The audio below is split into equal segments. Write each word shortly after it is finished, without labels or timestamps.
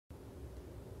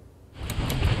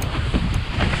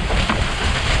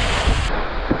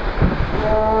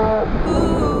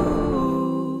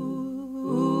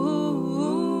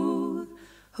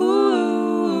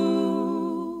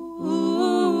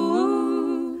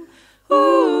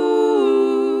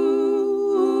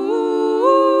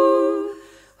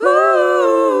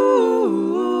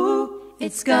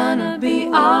It's gonna be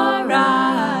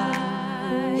alright.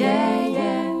 Yeah,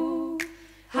 yeah.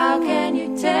 How can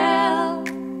you tell?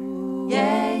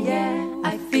 Yeah, yeah.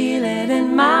 I feel it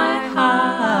in my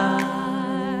heart.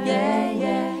 Yeah,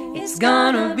 yeah. It's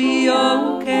gonna be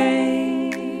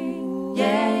okay.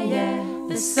 Yeah, yeah.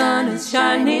 The sun is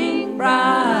shining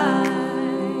bright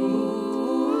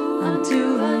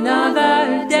unto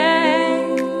another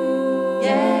day.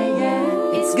 Yeah,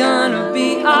 yeah. It's gonna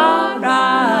be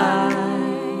alright.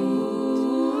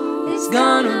 It's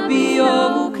gonna be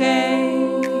okay.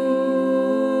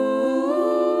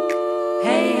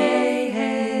 Hey, hey,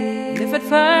 hey. If at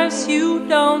first you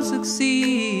don't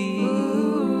succeed,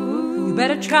 you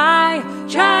better try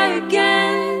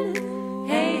again.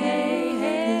 Hey, hey,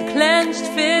 hey. The clenched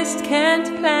fist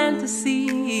can't plant a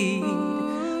seed.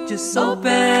 Just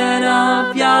open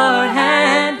up your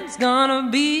hand. It's gonna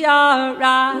be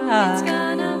alright. It's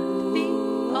gonna be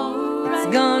alright. It's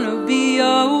gonna be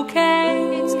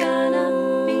okay. It's gonna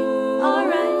be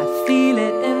alright. I feel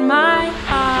it in my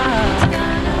heart.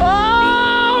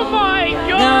 Oh my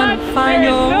God! Find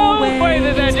There's your no way way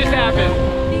that just happened.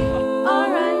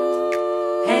 Alright.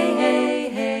 Hey, hey,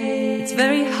 hey. It's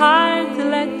very hard to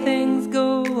let things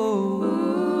go.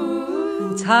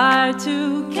 It's hard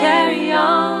to carry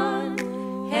on.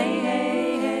 Hey,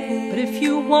 hey, hey. But if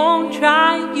you won't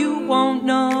try, you won't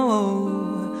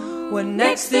know what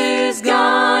next is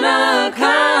gonna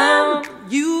come.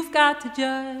 You've got to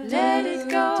just let it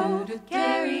go,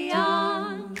 carry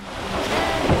on.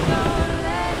 Let it go,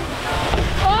 let it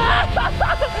go.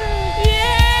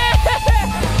 Yeah!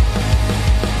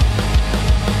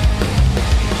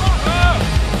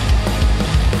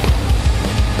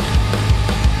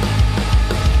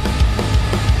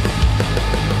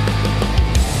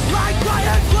 Like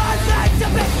fire, blood, legs, to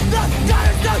be the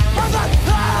cornerstone of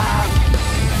the earth.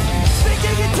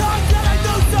 Speaking in tongues that I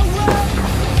know so well.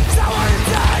 Sour and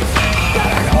taste,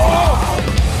 better all.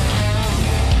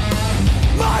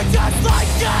 More just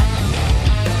like that.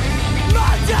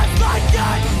 More just like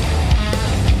that.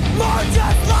 More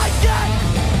just like that.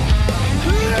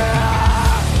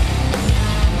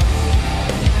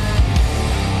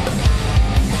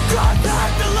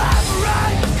 Contact the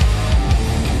labyrinth.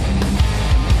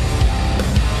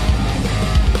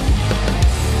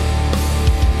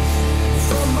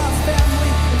 For my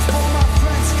family and for my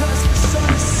friends, 'cause the sun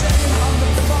is setting on the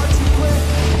far too quick.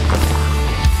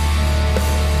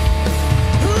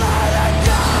 Let it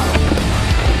go!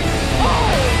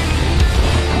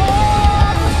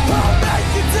 I'll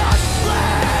make it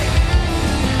display!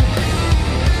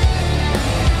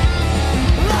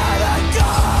 Let it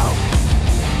go!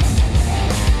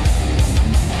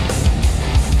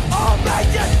 I'll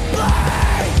make it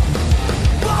play!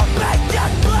 I'll make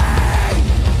it play!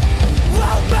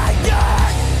 We'll make it!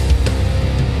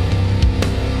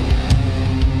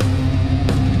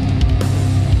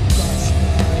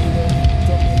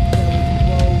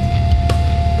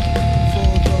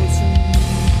 For those who need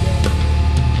them,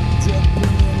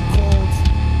 dripping and cold.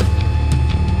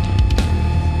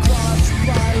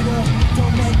 Crossfire,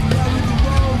 don't make merry the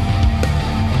road.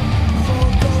 For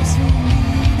those who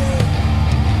need it,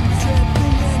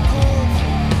 dripping and cold.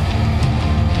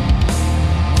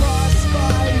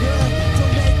 Crossfire,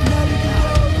 don't make merry the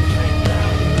road.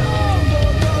 For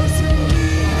those who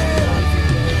need it,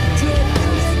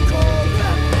 dripping and cold.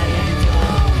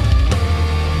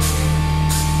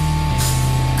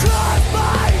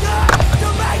 Crossfire,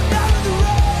 don't make merry the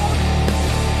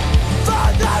road. For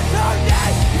those who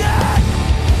need it,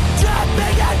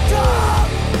 dripping and cold.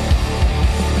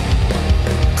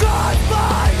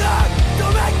 Crossfire,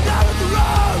 don't make merry the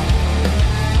road.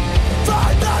 For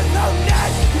those who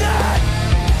need it,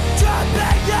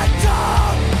 dropping it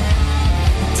down,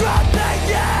 dropping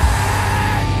it.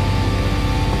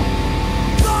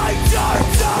 Find your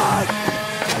son.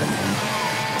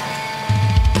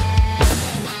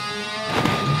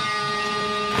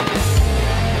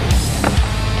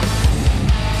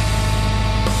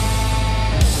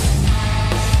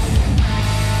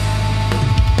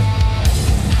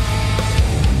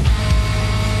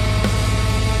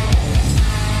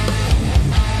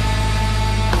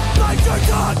 Find your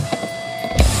son.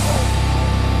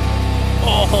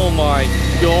 Oh my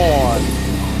God!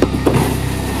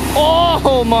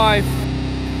 Oh my!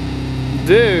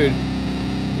 Dude,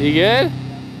 you good?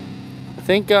 I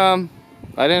think I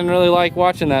didn't really like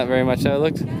watching that very much. That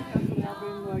looked.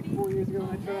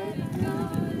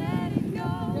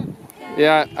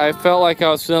 Yeah, I felt like I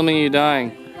was filming you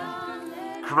dying.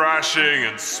 Crashing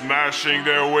and smashing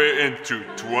their way into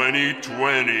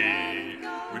 2020.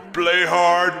 We play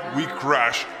hard, we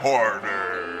crash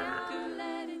harder.